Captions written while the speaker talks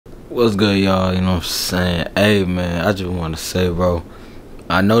What's good, y'all? You know what I'm saying? Hey, man, I just want to say, bro,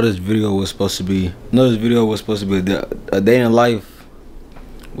 I know this video was supposed to be, a day in life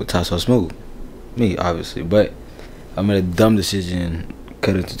with TySoSmoove. Me, obviously, but I made a dumb decision,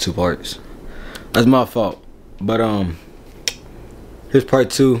 cut it into 2 parts. That's my fault. But here's part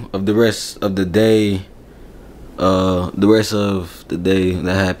 2 of the rest of the day. The rest of the day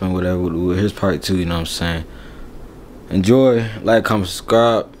that happened, whatever. Here's part 2. You know what I'm saying? Enjoy, like, comment,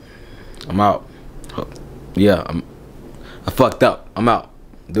 subscribe. I'm out. Yeah, I fucked up. I'm out.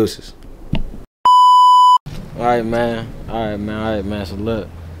 Deuces. Alright, man. So look,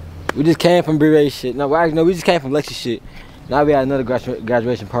 we just came from B-Ray shit. No, we just came from Lexi shit. Now we had another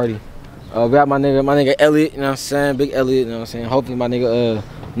graduation party. We got my nigga Elliot. You know what I'm saying? Big Elliot. You know what I'm saying? Hopefully my nigga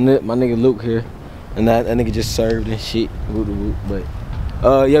Luke here, and that nigga just served and shit. But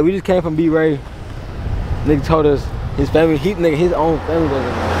yeah, we just came from B-Ray. Nigga told us his family, his own family wasn't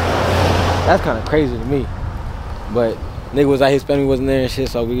there. That's kind of crazy to me. But nigga was like his family wasn't there and shit,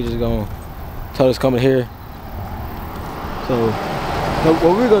 so we just told us coming here. So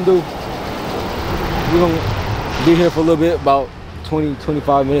what we're gonna do, we're gonna be here for a little bit, about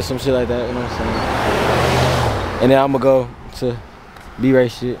 20-25 minutes, some shit like that, you know what I'm saying? And then I'm gonna go to B-Ray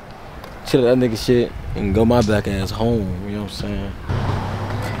shit, chill that nigga shit, and go my black ass home, you know what I'm saying?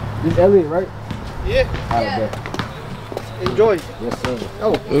 This Elliot, right? Yeah. Alright, yeah. Enjoy. Yes, sir.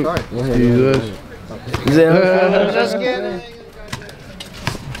 Oh, sorry. Jesus. Just kidding.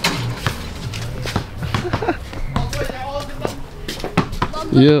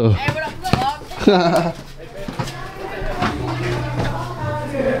 Yeah.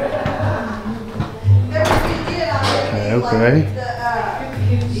 Okay.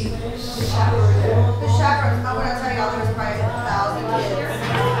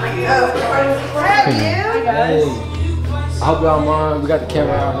 Hey, I hope y'all mind. We got the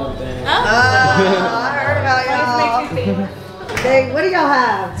camera out and everything. I heard about y'all. Hey, what do y'all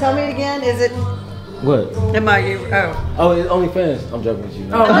have? Tell me it again. Is it? What? Am I? Oh, it's ONLYFANS. I'm joking with you. Oh.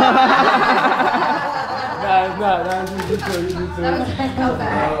 Nah, it's not. You too.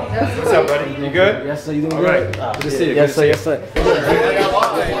 What's up, buddy? You good? Yes, sir. You doing All good? right. Good to see you. Yes, sir. Yes, sir.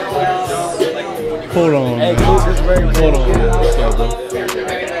 Hold on. Hey, Luke, this very Hold on.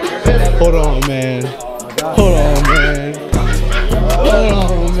 Hold on, man. Hold on, man. Hold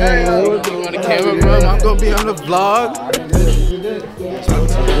on, man. On the camera, bro. I'm gonna be on the vlog.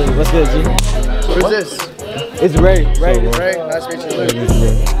 What's good, G? Who's this? It's Ray. Ray. Nice to meet you, Luke.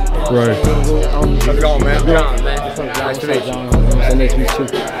 Right. How's it going, man? John, man. What's up, John? Nice to meet you. Nice to meet you.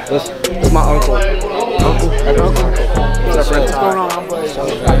 That's my uncle. Uncle? What's going on, uncle?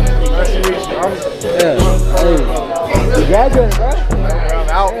 Nice to meet you. Yeah. Hey. You graduated, bro? I'm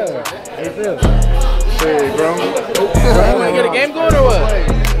out. Yeah. How you feel? Hey, bro. You want to get a game going or what?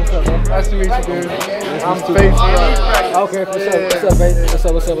 Nice to meet you, dude. I'm Faith. Okay, what's up, baby? What's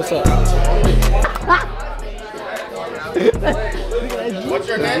up? What's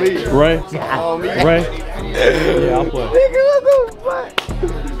your name? Ray. Oh, me. Ray. Yeah, I'll play. Nigga, what the fuck?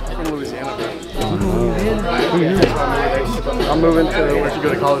 From Louisiana, I'm moving to where she go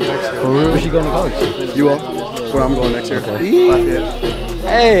to college next year. Where she going to college? You will? That's where I'm going next year. Lafayette.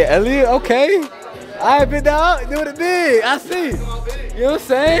 Hey, Elliot, okay. I ain't been down, doing it big. I see. You know what I'm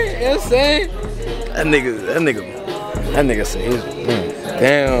saying? That nigga say he's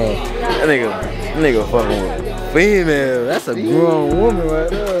damn. That nigga fucking with female. That's a grown woman right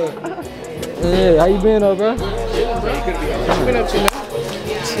there. Yeah, how you been though, bro?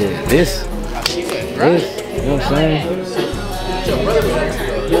 Shit, this. You know what I'm saying?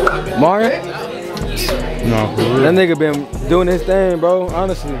 Mario? No, for real. That nigga been doing his thing, bro,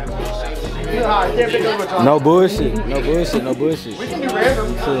 honestly. No bullshit. We can do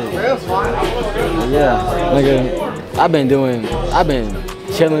random. Random's fine. Yeah, nigga, I've been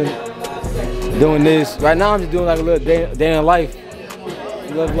chilling, doing this. Right now I'm just doing like a little day in life.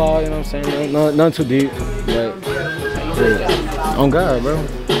 Little vlog, you know what I'm saying? Nothing too deep, but yeah. On God, bro.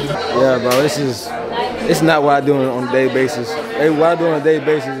 Yeah, bro, it's not what I do on a daily basis. Hey, what I do on a daily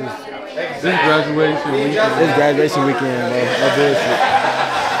basis is This graduation weekend. this graduation weekend, bro. No bullshit.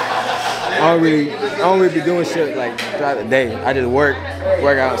 I don't really be doing shit like throughout the day. I just work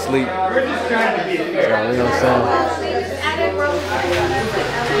out, sleep. So, you know what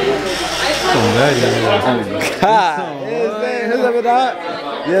I'm saying? God, what's up with that?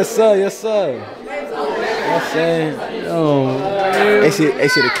 Yes, sir. You know what I'm saying? They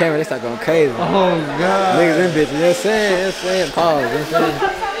see the camera, they start going crazy. Oh, God. Niggas in bitches, you know what I'm saying? Pause, you know what I'm saying?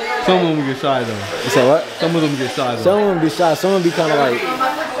 Some of them get shy, though. You say what? Some of them get shy, though. Some of them be shy, some of them be kind of like,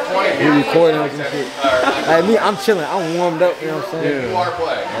 We recording and some shit. Like me, I'm chilling. I'm warmed up. You know what I'm saying?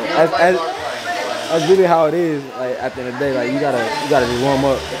 That's really how it is. Like at the end of the day, like you gotta be warm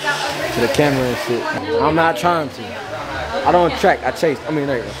up to the camera and shit. I'm not trying to. I don't track. I chase. I mean,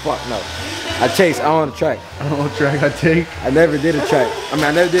 fuck no. I chase. I on the track. I don't track. I take. I never did a track. I mean,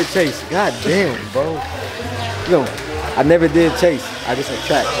 I never did chase. God damn, bro. You know, I never did chase. I just a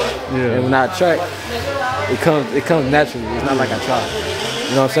track. Yeah. And when I track, it comes naturally. It's not like I try.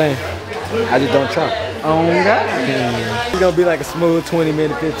 You know what I'm saying? I just don't try. Oh God. It's gonna be like a smooth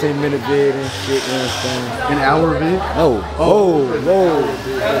 20-minute, 15-minute vid and shit. You know what I'm saying? An hour vid? No. Whoa.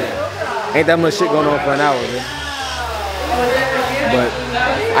 Ain't that much shit going on for an hour, man. But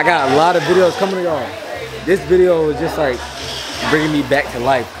I got a lot of videos coming to y'all. This video is just like bringing me back to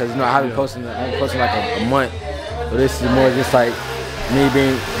life because you know I haven't posted like a month. So this is more just like me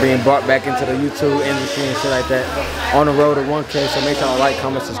being brought back into the YouTube industry and shit like that. On the road to 1K, so make sure y'all like,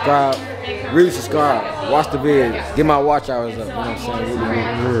 comment, subscribe, really subscribe, watch the vid, get my watch hours up. You know what I'm saying?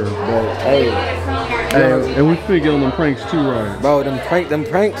 But hey, and we finna get on them pranks too, right? bro, them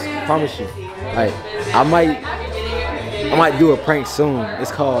pranks, promise you. Like I might do a prank soon.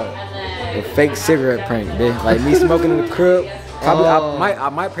 It's called the fake cigarette prank, bitch. Like me smoking in the crib. Probably I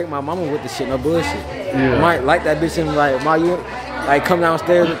might prank my mama with the shit, no bullshit. Yeah. I might like that bitch and like, Ma, you like come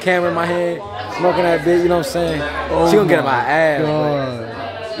downstairs with the camera in my hand, smoking that bitch, you know what I'm saying? She gonna get in my ass.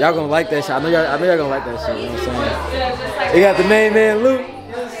 Y'all gonna like that shit. I know y'all gonna like that shit, you know what I'm saying? You got the main man Luke.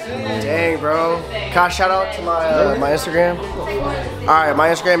 Dang, bro. Can I shout out to my Instagram? Alright, my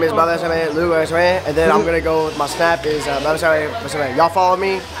Instagram is Lou, and then I'm gonna go with my Snap is y'all follow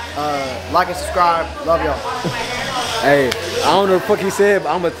me, like and subscribe. Love y'all. Hey, I don't know what the fuck he said, but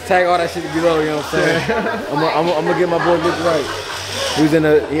I'm gonna tag all that shit below, you know what I'm saying? I'm gonna get my boy Luke right. He was I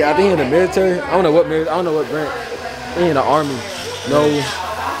think he in the military. I don't know what branch. He in the army. No,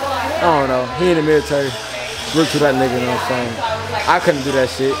 I don't know. He in the military. Look to that nigga, you know what I'm saying? I couldn't do that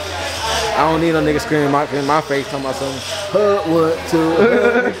shit. I don't need no nigga screaming in my face talking about something. What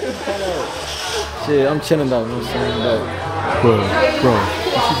to? Shit, I'm chilling though, you know what I'm saying? Bro.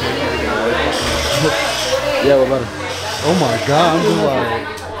 Yeah, what about it? Oh my God, I'm just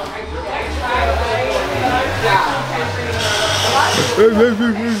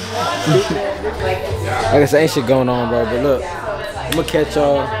like I said, ain't shit going on, bro. But look, I'm gonna catch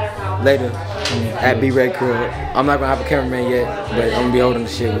y'all later at B Red Crib. I'm not gonna have a cameraman yet, but I'm gonna be holding the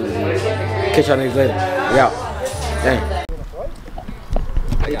shit. Catch y'all niggas later. We out. Dang.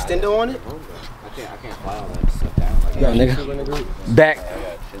 Are you extendo on it? I can't file that stuff down. Yo, nigga. Back.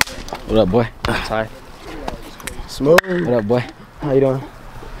 What up, boy? Ty. Smooth. What up, boy? How you doing?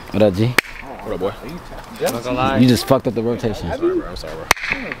 What up, G? What up, boy? I'm not gonna lie. You just fucked up the rotation. I'm sorry,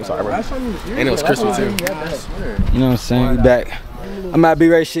 bro. And it was Christmas too. You know what I'm saying? We back. I'm at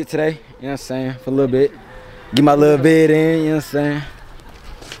B-Ray shit today. You know what I'm saying? For a little bit. Get my little bid in. You know what I'm saying?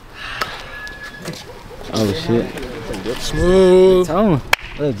 Oh shit. Smooth. Tell him.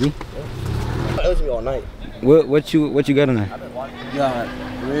 What up, G? It was me all night. What you got in there? Got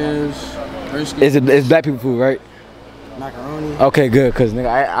ribs, brisket, It's black people food, right? macaroni. Okay, good, cause nigga,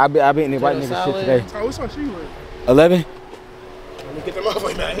 I be eating the white nigga shit today. Oh, what's my shoe with? 11? Let me get them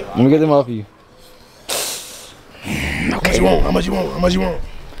off, man. Let me get them off of you. How much you want?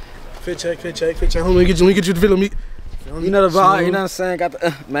 Fit check. Let me get you the video. You know the vibe, you know what I'm saying? Got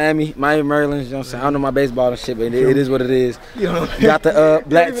the Miami, Maryland, you know what I'm saying? I don't know my baseball and shit, but it is what it is. Got the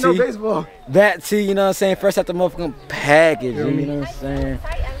black tee. That tee, you know what I'm saying? First out the motherfucking package, you know what I'm saying?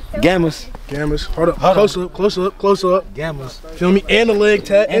 Gammas. Hold up. Close up. Gammas. Feel me? And the leg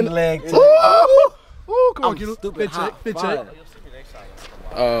tap. And the leg tap. Ooh, come on, Kilo. Fit check.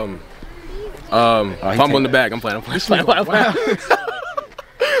 Fumble in the bag. I'm playing. I'm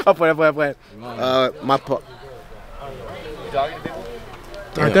playing. My pup.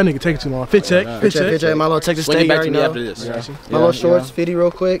 Alright, that nigga taking too long. Fit check. My little Texas Swing steak it back right to me now. after this. My little shorts, fitty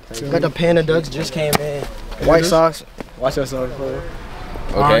real quick. Got the Panda Ducks just came in. White socks. Watch yourself.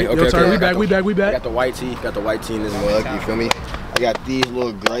 Okay. We back. I got the white tee. Got the white tee in this mug. You feel me? I got these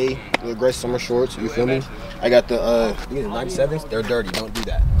little gray summer shorts. You feel me? I got the these 97s. They're dirty. Don't do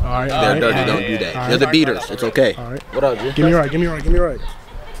that. Alright. They're dirty. Don't do that. They're the beaters. It's okay. Alright. What up, G? Give me right.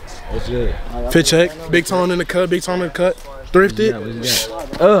 What's good? Fit check. Big tone in the cut. Thrifted.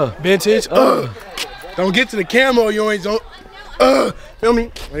 Vintage. Don't get to the camo. You ain't don't. Feel me?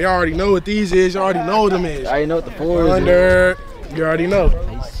 Well, y'all already know what these is. Y'all already know what them is. I already know what the four is. Under. You already know.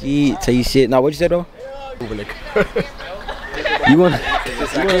 Tell you shit. Now, what you say though? You want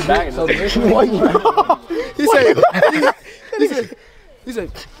back? So He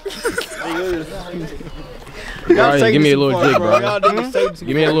said. Right, give me a little jig, bro.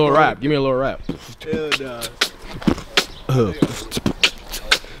 Give me a little rap. Give me a little rap.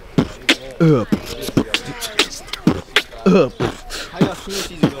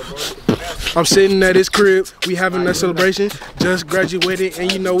 I'm sitting at his crib, we having a celebration. Just graduated and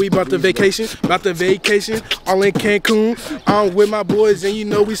you know we about to vacation. About to vacation, all in Cancun. I'm with my boys and you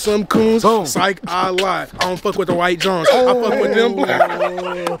know we some coons. Psych, I lie. I don't fuck with the white Johns. I fuck with them black.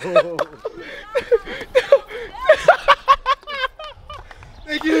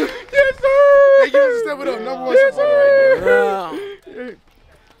 Thank you. Yes, sir. Thank you. Step it up. Number one supporter right there.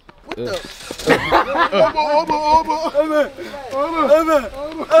 What the?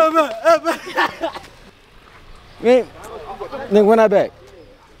 Man, nigga, when I back?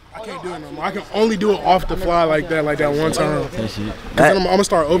 I can't do it no more. I can only do it off the fly like that one time. Cause then I'm gonna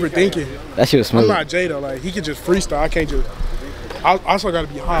start overthinking. That shit was smooth. I'm not Jay though. Like he can just freestyle. I can't just. I also gotta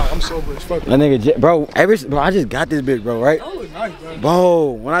be high. I'm sober as fuck. That nigga, bro, I just got this bitch, bro, right? Oh, nice, bro.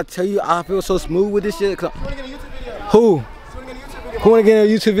 Bro, when I tell you I feel so smooth with this shit. Who? Who wanna get a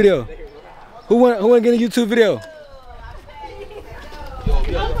YouTube video? Who wanna get a YouTube video?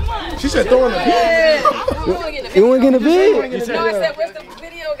 She said throwing the video. You wanna get in the video? No, I said, where's the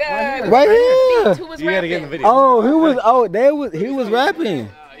video guy? Right here. Who was rapping? Oh, he was rapping.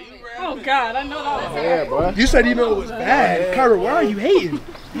 Oh God, I know that was Yeah, bro. You said you know it was bad. Kyra, why are you hating?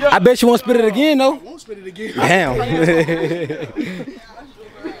 I bet you won't spit it again, though. I won't spit it again. Damn.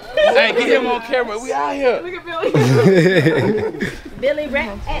 Hey, get him on camera. We out here. Look at Billy. Billy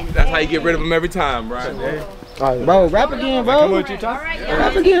rap. That's how you get rid of him every time, bro. Bro, rap again, bro.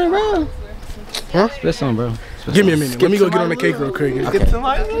 Rap again, bro. Huh? Spit some, bro. Give me a minute. Let me go get on the cake real quick. Okay.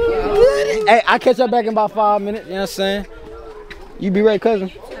 Hey, I'll catch up back in about 5 minutes. You know what I'm saying? You be ready,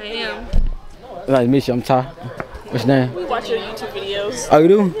 cousin? I am. Nice to meet you. I'm Ty. What's your name? We watch your YouTube videos. Oh, you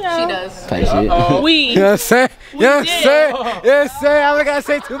do? Yeah. She does. Tight shit. We. You know what I'm saying? You know what I'm saying? You know what I'm saying? I don't gotta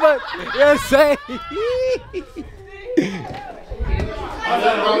say too much. You know what I'm saying?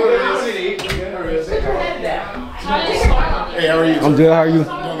 Hey, how are you? I'm good. How are you?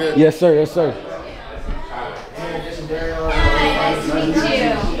 Yes, sir. Yes, sir.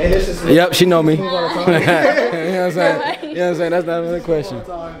 Yep, she know me. You know what I'm saying? You know what I'm saying? That's not another question.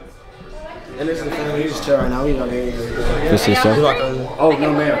 And this is the family. You just chill right now. We gonna get This is so. Oh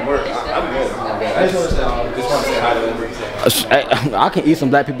no, man. Work. I'm good. I just want to say hi to them. I can eat some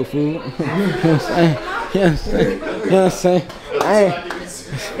black people food. You know what I'm saying? You know what I'm saying?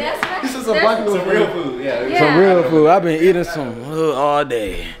 This is some black people real food. Yeah. Some real food. I've been eating some all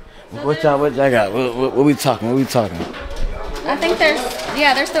day. What y'all got? What we talking? What we talking? I think there's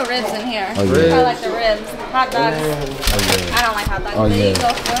still ribs in here. Oh, yeah. I like the ribs. Hot dogs. Oh, yeah. I don't like hot dogs. Oh, There yeah. you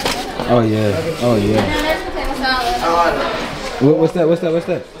go for it. Oh yeah. Oh yeah. And then there's potato salad. What's that?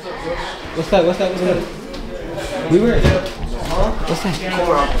 We were. What's that?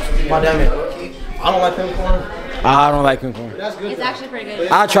 My damn it. I don't like pimp corn. I don't like pimp corn. It's actually pretty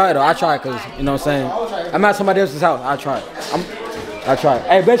good. I try it though. I try it because you know what I'm saying. I'm at somebody else's house. I try it. I try it.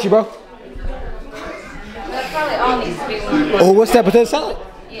 Hey, bet you, bro. That probably all needs to be one. Oh, what's that potato salad?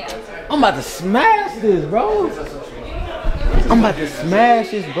 Yeah. I'm about to smash this, bro. I'm about to smash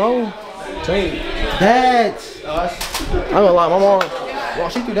this, bro. That. I'm gonna lie, my mom, well,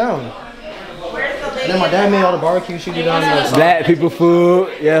 she threw down. And then my dad made all the barbecue, she threw down. Black people food,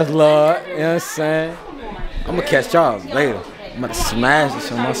 yes, Lord. You know what I'm saying? I'm gonna catch y'all later. I'm about to smash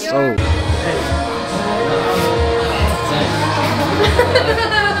this on my soul.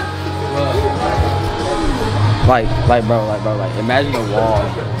 Like, bro, imagine a wall.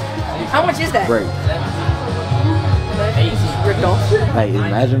 How much is that? Break. Like,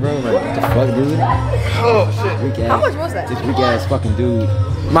 imagine, bro, like, what the fuck, dude? Oh, shit. How much was that? This weak ass fucking dude.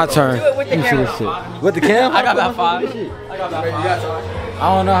 My turn. Do it with the Let me see camera. this shit. With the cam? I got about 5. I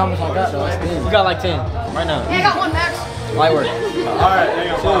don't know how much I got, though. It's thin. You got like 10 right now. Yeah, I got one max. Light work. Alright,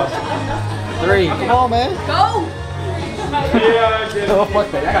 3. Come on, man. Go! Oh, fuck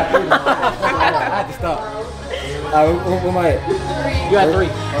that. I got 3 now. I had to stop. Alright, what am I at? You got 3.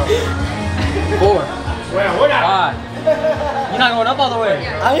 4. 5. You're not going up all the way.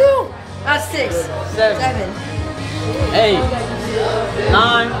 I am. That's 6, 7. 7. 8.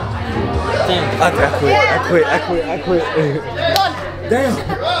 9. 10. I quit. Damn.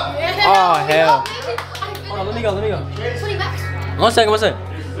 Oh, hell. Hold on, let me go. 20 bucks. 1 second.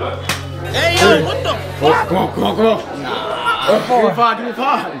 Hey, yo, what the fuck? Come on. Give me 5, give me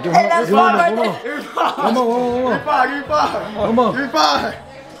 5. Give me Give me 5. Come on. Give me 5.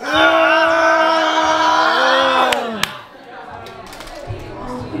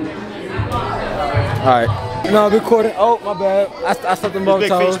 All right. No, recording. Oh, my bad. I stepped on both Big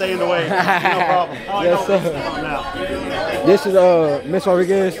feet toes. stay in the way. No problem. Yes, sir. This is Miss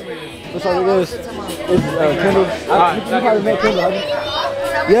Rodriguez. Miss Rodriguez. This is Kendall. You probably met Kendall, haven't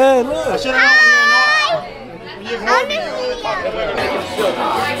you? Yeah, look. I should have known when you ignored me. You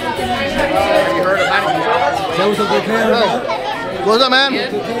heard about it? That was a good camera. What's up, man?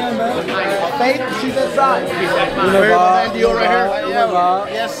 Faith, she's inside. You know, Bob. Deal right here.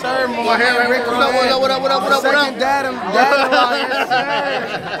 Yes, sir. My hair right here. What up? Second dad, I'm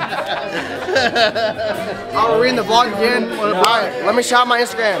I'll read the vlog again. Alright, let me shout out my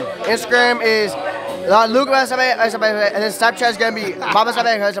Instagram. Instagram is Luke and then Snapchat is gonna be Baba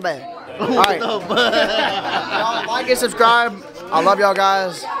Sabe. Alright. Like and subscribe. I love y'all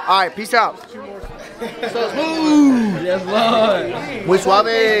guys. Alright, peace out. SOSMOOVE. Yes, Lord. Muy suave.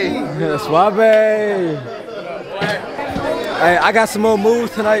 Yeah, suave. Hey, I got some more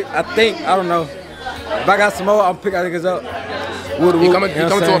moves tonight. I think. I don't know. If I got some more, I'll pick out niggas up. He coming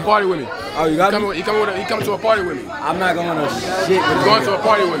to a party with me. Oh, you got He coming to a party with me. I'm not going to shit. He's going to a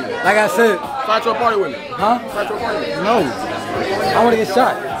party with me. Like I said. Fly to a party with me. Huh? Fly to a party with me. No. I want to get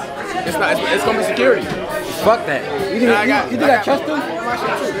shot. It's not. It's gonna be security. Fuck that. You think I trust them?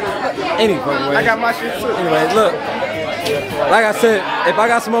 Any fucking way. I got my shit too. Anyway, look. Like I said, if I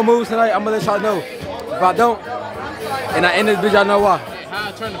got some more moves tonight, I'm gonna let y'all know. If I don't, and I end this video, I know why. How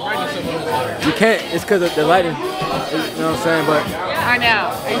I turn the brightness up? You can't. It's because of the lighting. You know what I'm saying? But I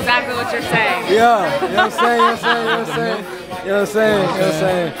know exactly what you're saying. yeah, you know what I'm saying? You know what I'm saying? You know what I'm saying? You know what I'm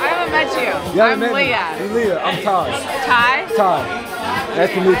saying? I haven't met you. Yeah, I'm Leah. You're Leah. I'm Ty. Ty? Ty.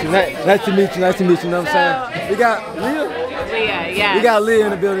 Nice to meet you. Nice to meet you. Nice to meet you. You know what I'm saying? We got Leah. Leah, yeah. We got Leah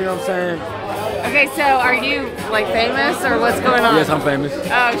in the building. You know what I'm saying? Okay, so are you like famous or what's going on? Yes, I'm famous.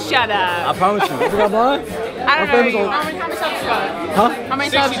 Oh, shut up. I promise you. You think I'm lying? I don't know. How many subs you got? Huh? How many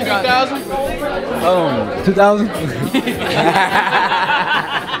subs you got? 2,000?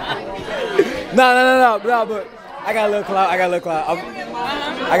 No, but I got a little clout.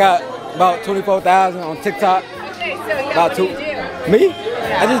 I got about 24,000 on TikTok. Okay, so yeah, About what two. do you do? Me?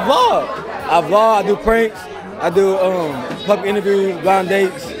 I just vlog. I vlog, I do pranks, I do public interviews, blind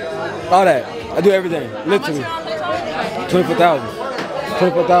dates, all that. I do everything, literally. 24,000.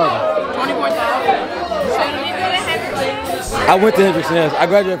 24,000. 24,000. So did you go to Hendrix? I went to Hendrix, yes. I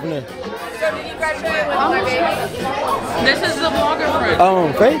graduated from there. So did you graduate with my baby? This is the vlogger friend.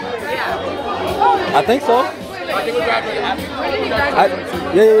 Faith? Yeah. I think so. I think we graduated after. When did you graduate?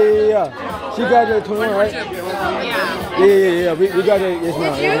 Yeah. She graduated 21, right? Yeah. Yeah. We graduated, yes,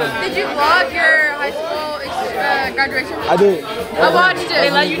 ma'am. Did you vlog your high school graduation? I did. I watched it. They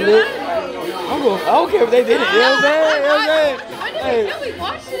let you do that? I don't care if they did it. You know what I'm saying? No, we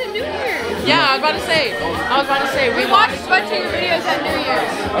watched it at New Year's. Yeah, I was about to say. We watched a bunch of your videos at New Year's.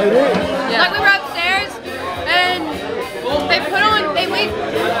 Oh, you did? Yeah. Like we were upstairs and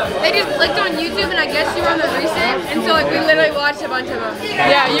they just clicked on YouTube and I guess you were on the recent and so like we literally watched a bunch of them.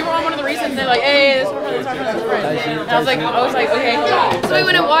 Yeah, you were on one of the recent. They're like, hey, this one, this friend. And I was like, okay. So we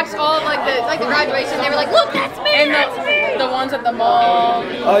went and watched all of like the graduation. They were like, look, that's me. And the ones at the mall.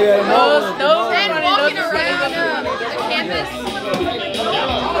 Oh yeah, those and walking around the campus.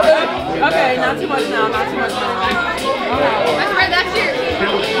 Okay, not too much now. That's right. That's your.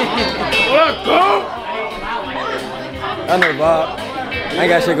 Let's go. I know, Bob. I ain't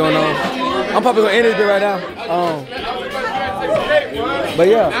got shit going on. I'm probably gonna end this bit right now. But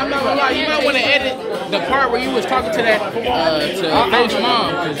yeah. I'm not gonna lie, you might want to edit the part where you was talking to that to Phil's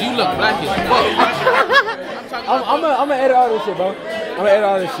mom, because you look black as fuck. I'm gonna edit all this shit, bro. I'm gonna edit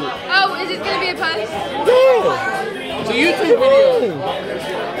all this shit. Oh, is it gonna be a post? Yeah. So YouTube video.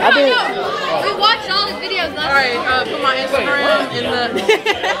 No. We watched all his videos last night. Alright, put my Instagram in the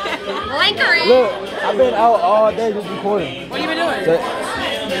linkery. Look, I've been out all day just recording. What have you been doing? So,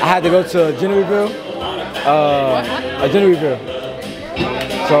 I had to go to a gender reveal. A gender reveal.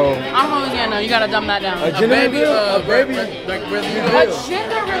 So I'm always gonna know. You gotta dumb that down. a gender reveal? A baby? A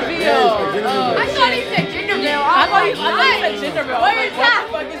gender reveal. I thought he said gender reveal. I thought he said gender reveal. Where is that?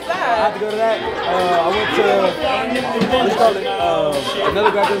 What the fuck is that? I had to go to that. I went to what's called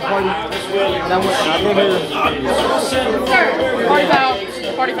another graduation party. And I came here. Sir,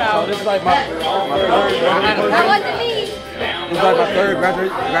 party foul. So this is like my third graduation That party. wasn't me. This is like my third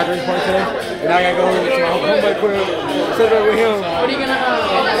graduation party today. And I gotta go to my homeboy crib, sit there with him. What are you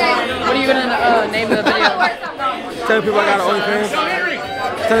gonna name the video? Tell people I got an OnlyFans.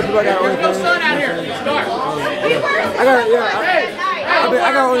 Tell people I got an OnlyFans. I got OnlyFans.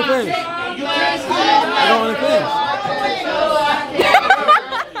 I got OnlyFans.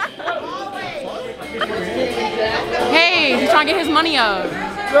 Hey, he's trying to get his money up.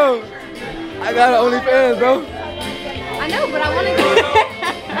 Yo, I got an OnlyFans, bro. I know, but I want to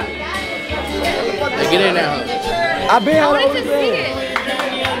Get in there. I've been I on wanted to see OnlyFans.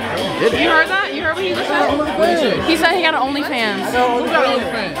 it. You heard that? You heard what he just said? He said he got an OnlyFans. Who got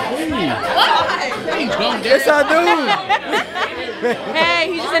OnlyFans? Yes, I do.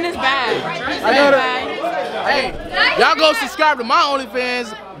 Hey, he's just in his bag. I know that. Hey, y'all go subscribe to my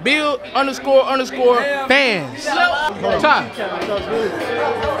OnlyFans, Bill__fans. Ty.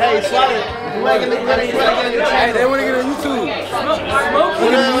 Hey, swallow it. Hey, they want to get on YouTube.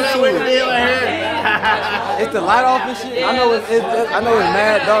 It's the light off and shit. I know it's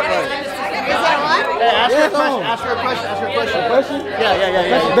mad dark. Like. Hey, ask her a question. Ask her a question. Ask her a question. Question?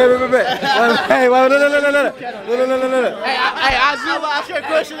 Yeah. Baby. Hey, wait, no. Hey, I ask her a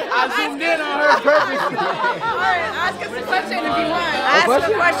question. I zoomed in on her purposely. Ask us a question if you want. Ask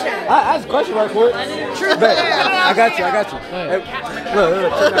a question. I asked a question right quick. True. I got you. Hey, look,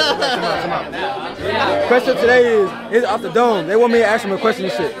 come out. Question today is off the dome. They want me to ask them a question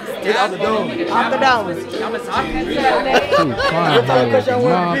and shit. It's off the dome. Off the dome.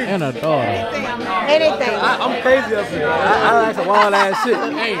 Mom and a daughter. Anything. I'm crazy up here. I like some wild ass shit.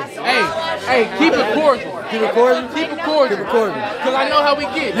 Hey, keep it cordial. Keep it cordial? Keep it cordial. Because I know how we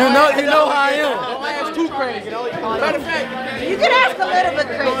get. You know how I am. Don't ask too crazy. Matter of fact, You can ask a little bit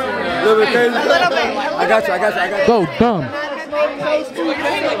crazy. A little bit crazy? A little bit. I got you. go dumb.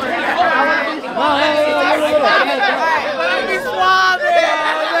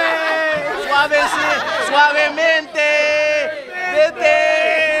 Suavemente.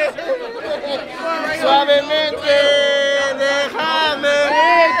 Suavemente. Déjame.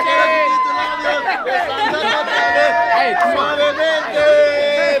 Hey, suavemente.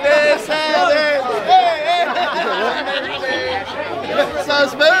 Bésame.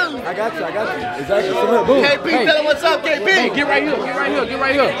 SOSMOOVE. I got you. Exactly. So look, boom. KP, tell him what's up, KP. Hey, get right here.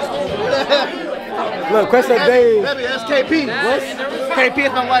 Look, question of the day is. Baby, that's KP. What? KP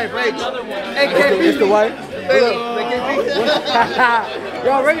is my wife, Rach. Hey, KP. It's the wife. Baby,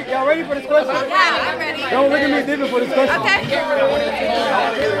 Y'all ready for this question? Yeah, I'm ready. Don't look at me different for this question. Okay.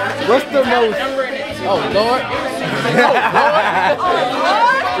 What's the most? Oh, Lord.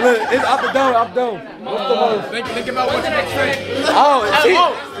 Look, it's up the dome. What's the most? Think about what you're going to say. Oh, shit.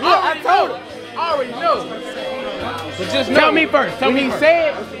 Look, I told him. I already know. So just tell me first. Tell me say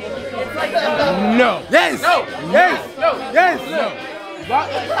it. No. Yes. No. Yes. No. Yes. No.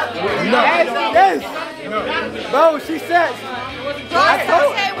 Yes. Bro, she said. I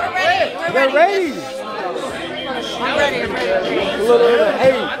told Okay, we're ready. We're ready. I'm ready. Look.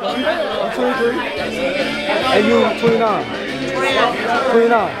 Hey, you 23? And you 29?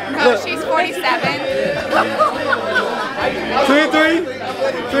 29. No, she's 47.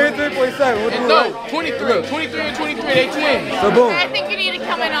 23, 47. What do you No, like? 23 and 23, they twins. So boom. I think you need to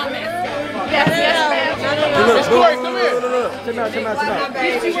come in on this. Yes, Miss Corey, come here. Come out. Come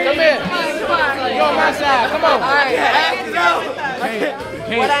here. You're on my side. Come on. All right.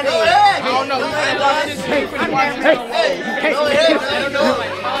 What I need? I don't know.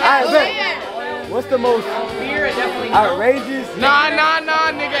 What's the most outrageous? Nah,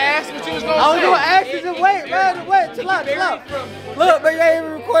 nigga. Ask what you was I gonna was say. gonna ask you to wait. Chill out. Look, but you ain't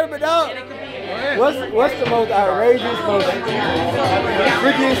even recording, but dog. What's the most outrageous, most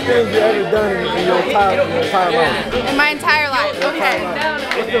freakiest thing you ever done in your entire life? In my entire life. Okay.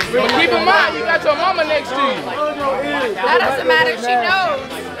 But keep in mind, you got your mama next to you. That doesn't matter. She knows.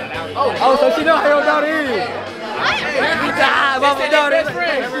 Oh, so she know how your daughter is. Mama daughter.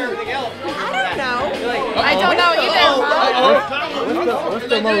 I don't know either. What's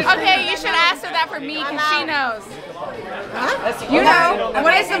the most? Okay, you should ask her that for me because she knows. You know,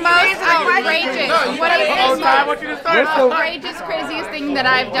 what is the most outrageous? What is the most outrageous, craziest thing that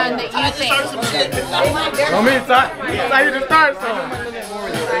I've done that you think?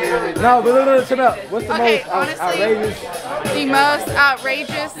 No, but look, chill out. What's the Okay, most honestly, outrageous? the most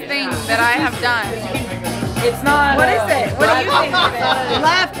outrageous thing that I have done. It's not. What is it? What do you think?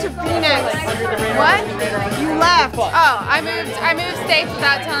 Left to Phoenix. What? You left. Oh, I moved states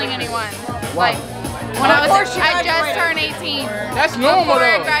without telling anyone. Like when I just turned 18. That's normal Before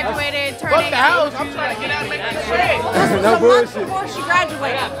I though. graduated, turned Fuck 18. the house. I'm trying to get out and make this shit. No bullshit. Before she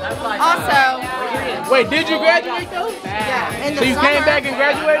graduated. Also, Wait, did you graduate though? Yeah. In the So you summer. came back and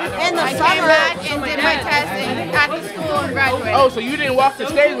graduated? In the I summer. came back and did my test at the school and graduated. Oh, so you didn't walk the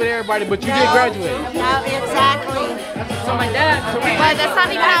stage with everybody, but you did graduate. No, exactly. But that's not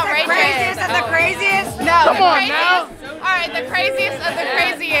even outrageous. Craziest of the craziest? No. Come on now. Alright, the craziest of the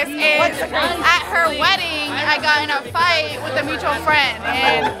craziest is at her wedding, I got in a fight with a mutual friend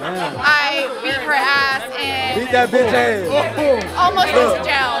and I beat her ass and Beat that bitch ass. almost went to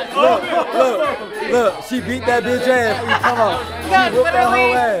jail. Look, she beat that bitch ass. What you talking about? No, She whooped that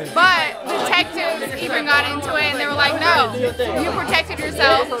whole literally. ass. But detectives even got into it, and they were like, "No, you protected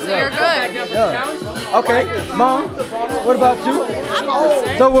yourself, so you're good." Yeah. Okay, Mom, what about you?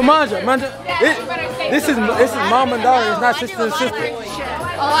 So with Manja, this is mom and daughter. It's not sister and sister.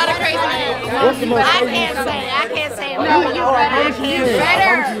 A lot of crazy things. What's the most I crazy? can't say. No, you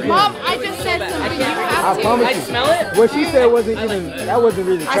better. Mom, I just said something. You have to. I smell it. What she said wasn't even. That wasn't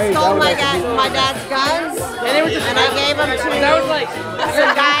really I crazy. stole That was my dad's guns, and I gave them to some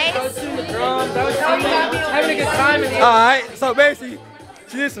guys. Having a good time. all right. So basically,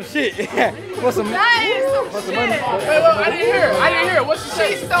 she did some shit. What's some? That is some What's the shit. money? Wait, I didn't hear it. I didn't hear it. What's she She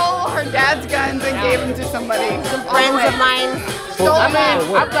say? stole her dad's guns and gave them to somebody. Friends of mine Stole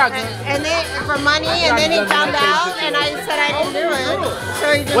them. I've got. and then for money, and then he found out, and I said I didn't do it. So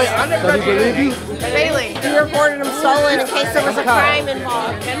he just Wait, I never Does he believe you? Bailey. he reported him stolen in case there was a crime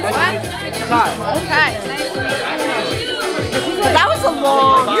involved. What? Okay. But that was a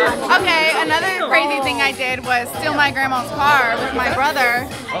long time. Okay, another crazy thing I did was steal my grandma's car with my brother,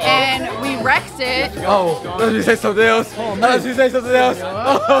 and we wrecked it. Oh, let me say something else. Let me say something else.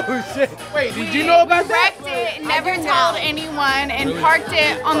 Oh shit. Wait, did you know about that? Wrecked it, never told anyone, and parked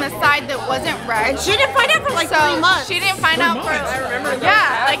it on the side that wasn't wrecked. She didn't find out for like So 3 months. she didn't find out for,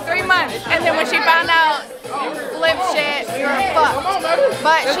 yeah, like 3 months. And then when she found out, flip shit, we were fucked.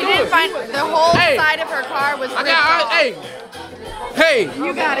 But she didn't find, the whole Hey. side of her car was ripped off. Hey,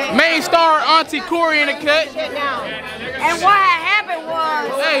 You got it. main star Auntie Corey in the cut. And what had happened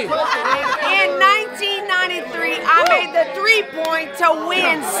was, Hey, in 1993, I made the 3-point to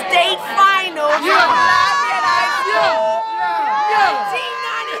win state finals. Yeah. Lafayette High School.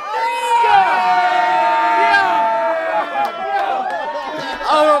 1993. I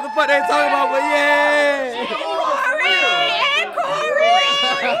don't know what the fuck they talking about, but yeah.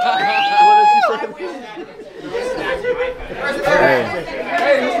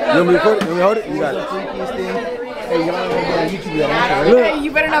 Hey, you want me to hold it? You want me to hold it? You got it. Hey,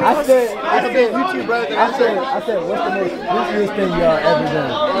 you better not I post said, YouTube, brother. I said, what's the most freakiest thing y'all ever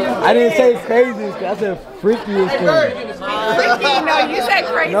done? I didn't say craziest thing. I said freakiest thing. freaky. No, you said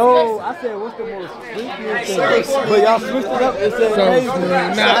crazy. No, I said, what's the most freakiest thing? But y'all switched it up and said crazy.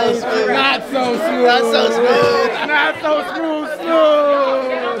 not so smooth. Not so smooth. Not so smooth.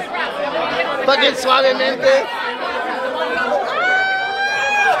 Fucking suavemente.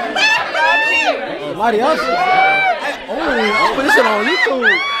 Mariachi. Oh, I'll put this shit on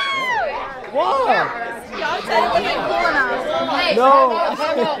YouTube. Wow. No.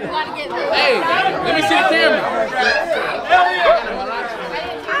 Hey, let me see the camera.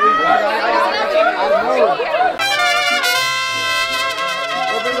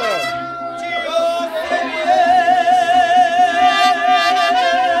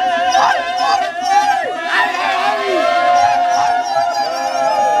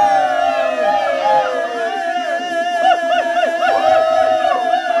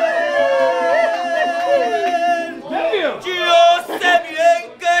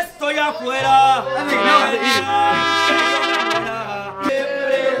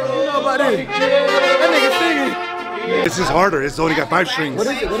 This is harder. It's only got 5 strings. What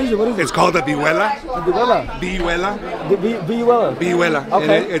is it? What is it? What is it? It's called a vihuela. Vihuela. Vihuela. Vihuela. Vihuela.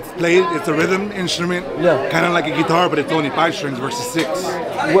 Okay. And it's played. It's a rhythm instrument. Yeah. Kind of like a guitar, but it's only 5 strings versus 6.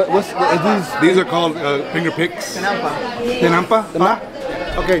 What's these? These are called finger picks. Tenampa. Tenampa.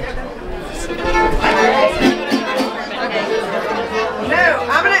 Okay. No,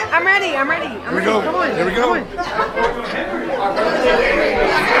 I'm ready. Here we go. Come on. Here we go.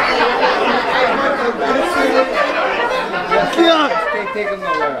 Take them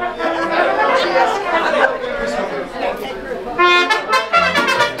nowhere.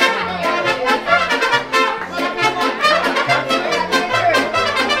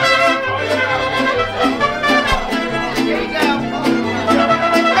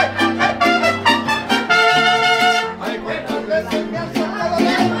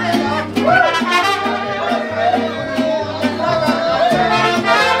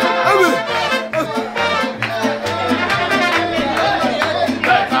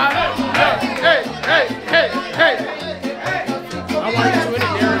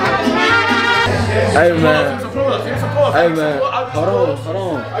 Hey man. Hey man. Hold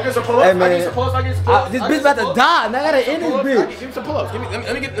on. Hey man. This bitch about to die. Now I gotta end this bitch. Give me some pull-ups. Let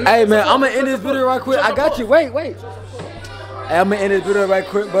me get. Hey man, I'm gonna end this video right quick. I got you. Wait. Hey, I'm gonna end this video right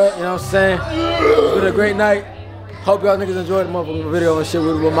quick, but you know what I'm saying? It's been a great night. Hope y'all niggas enjoyed the motherfucking video and shit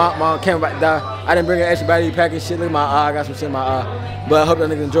with my camera about to die. I didn't bring an extra battery pack and shit. Look at my eye. I got some shit in my eye. But I hope y'all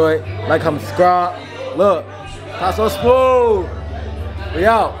niggas enjoyed. Like, comment, subscribe. Look, TySoSmoove. We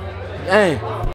out. Hey.